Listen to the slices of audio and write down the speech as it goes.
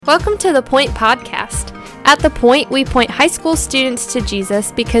Welcome to The Point Podcast. At The Point, we point high school students to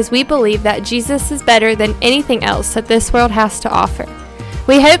Jesus because we believe that Jesus is better than anything else that this world has to offer.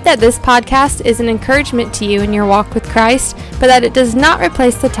 We hope that this podcast is an encouragement to you in your walk with Christ, but that it does not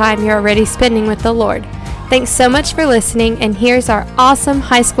replace the time you're already spending with the Lord. Thanks so much for listening, and here's our awesome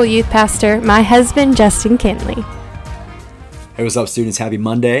high school youth pastor, my husband, Justin Kinley. Hey, what's up, students? Happy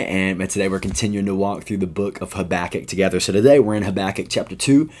Monday, and today we're continuing to walk through the book of Habakkuk together. So today we're in Habakkuk chapter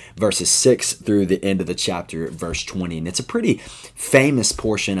 2, verses 6 through the end of the chapter, verse 20. And it's a pretty famous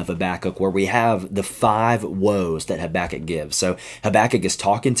portion of Habakkuk where we have the 5 woes that Habakkuk gives. So Habakkuk is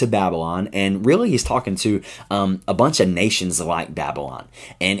talking to Babylon, and really he's talking to a bunch of nations like Babylon.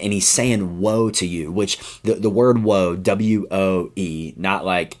 And he's saying, woe to you, which the word woe, W-O-E, not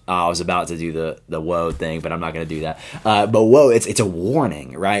like, I was about to do the woe thing, but I'm not going to do that. But woe, it's a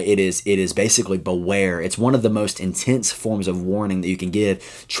warning, right? It is basically beware. It's one of the most intense forms of warning that you can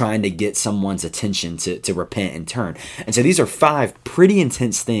give, trying to get someone's attention to repent and turn. And so these are 5 pretty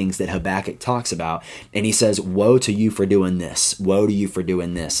intense things that Habakkuk talks about. And he says, woe to you for doing this. Woe to you for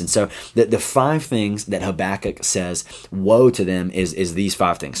doing this. And so the 5 things that Habakkuk says, woe to them is these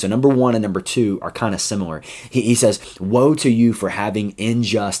 5 things. So number 1 and number 2 are kind of similar. He says, woe to you for having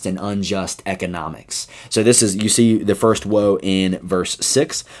unjust and unjust economics. So this is, you see the first woe in verse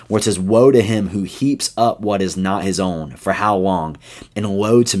 6, where it says, woe to him who heaps up what is not his own, for how long, and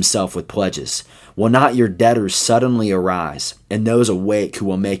loads himself with pledges. Will not your debtors suddenly arise, and those awake who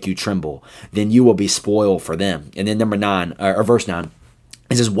will make you tremble? Then you will be spoiled for them. And then number 9, or verse 9,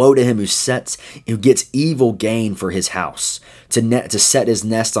 it says, woe to him who gets evil gain for his house, to set his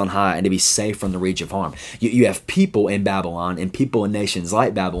nest on high and to be safe from the reach of harm. You have people in Babylon and people in nations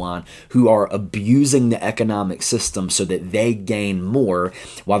like Babylon who are abusing the economic system so that they gain more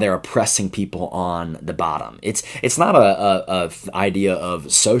while they're oppressing people on the bottom. It's not a idea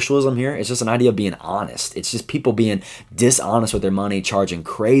of socialism here. It's just an idea of being honest. It's just people being dishonest with their money, charging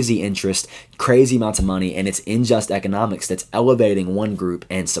crazy interest, crazy amounts of money, and it's unjust economics that's elevating one group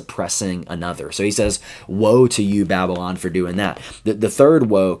and suppressing another. So he says, woe to you, Babylon, for doing that. The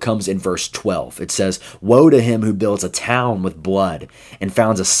third woe comes in verse 12. It says, woe to him who builds a town with blood and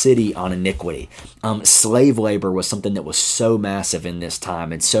founds a city on iniquity. Slave labor was something that was so massive in this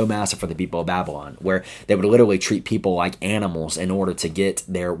time and so massive for the people of Babylon, where they would literally treat people like animals in order to get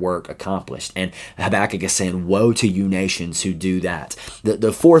their work accomplished. And Habakkuk is saying, woe to you nations who do that.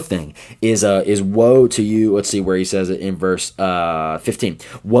 The fourth thing is woe to you. Let's see where he says it in verse 15.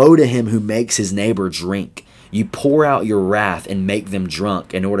 Woe to him who makes his neighbor drink. You pour out your wrath and make them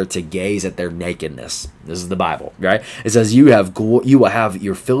drunk in order to gaze at their nakedness. This is the Bible, right? It says, you will have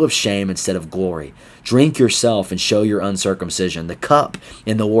your fill of shame instead of glory. Drink yourself and show your uncircumcision. The cup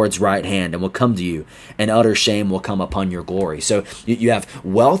in the Lord's right hand and will come to you, and utter shame will come upon your glory. So you have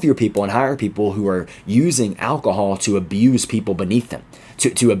wealthier people and higher people who are using alcohol to abuse people beneath them,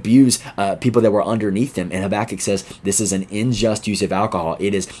 to abuse people that were underneath them. And Habakkuk says this is an unjust use of alcohol.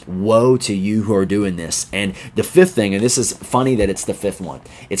 It is woe to you who are doing this. And the fifth thing, and this is funny that it's the fifth one,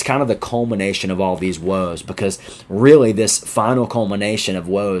 it's kind of the culmination of all these woes, because really this final culmination of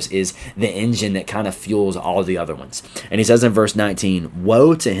woes is the engine that kind of fuels all the other ones. And he says in verse 19,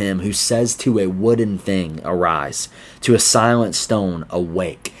 woe to him who says to a wooden thing, arise, to a silent stone,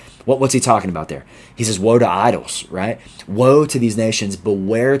 awake. What's he talking about there? He says, woe to idols, right? Woe to these nations,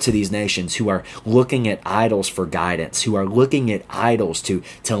 beware to these nations who are looking at idols for guidance, who are looking at idols to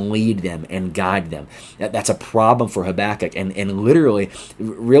lead them and guide them. That's a problem for Habakkuk. And literally,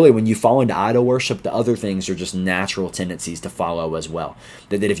 really, when you fall into idol worship, the other things are just natural tendencies to follow as well.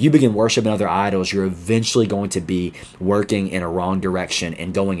 That if you begin worshiping other idols, you're eventually going to be working in a wrong direction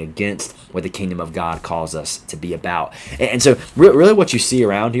and going against what the kingdom of God calls us to be about. And so really what you see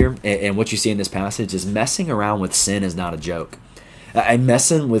around here and what you see in this passage is messing around with sin is not a joke. And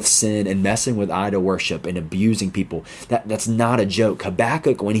messing with sin and messing with idol worship and abusing people, that's not a joke.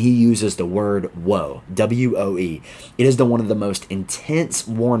 Habakkuk, when he uses the word woe, W-O-E, it is one of the most intense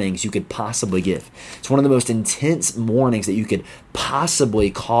warnings you could possibly give. It's one of the most intense warnings that you could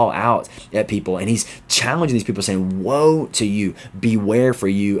possibly call out at people. And he's challenging these people, saying, woe to you, beware for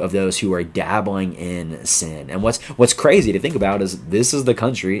you of those who are dabbling in sin. And what's crazy to think about is this is the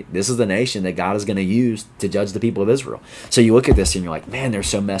country, this is the nation that God is going to use to judge the people of Israel. So you look at this and and you're like, man, they're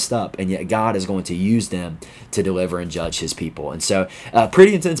so messed up, and yet God is going to use them to deliver and judge his people. And so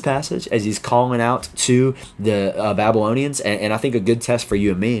pretty intense passage as he's calling out to the Babylonians. And I think a good test for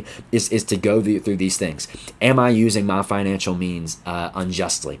you and me is to go through these things. Am I using my financial means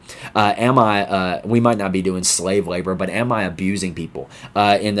unjustly? We might not be doing slave labor, but am I abusing people?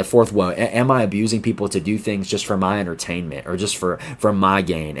 In the fourth woe, am I abusing people to do things just for my entertainment or just for my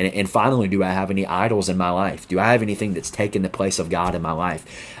gain? And finally, do I have any idols in my life? Do I have anything that's taken the place of God in my life?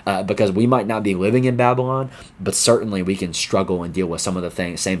 Because we might not be living in Babylon, but certainly we can struggle and deal with some of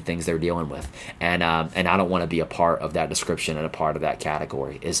the same things they're dealing with. And I don't want to be a part of that description and a part of that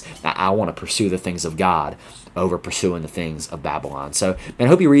category. I want to pursue the things of God over pursuing the things of Babylon. So, man, I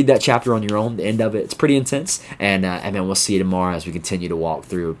hope you read that chapter on your own. The end of it, it's pretty intense. And then we'll see you tomorrow as we continue to walk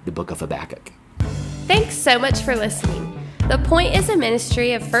through the book of Habakkuk. Thanks so much for listening. The Point is a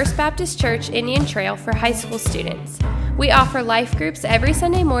ministry of First Baptist Church Indian Trail for high school students. We offer life groups every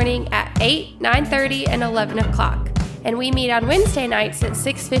Sunday morning at 8, 9:30, and 11 o'clock. And we meet on Wednesday nights at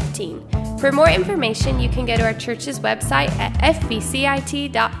 6:15. For more information, you can go to our church's website at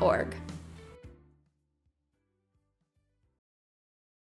fbcit.org.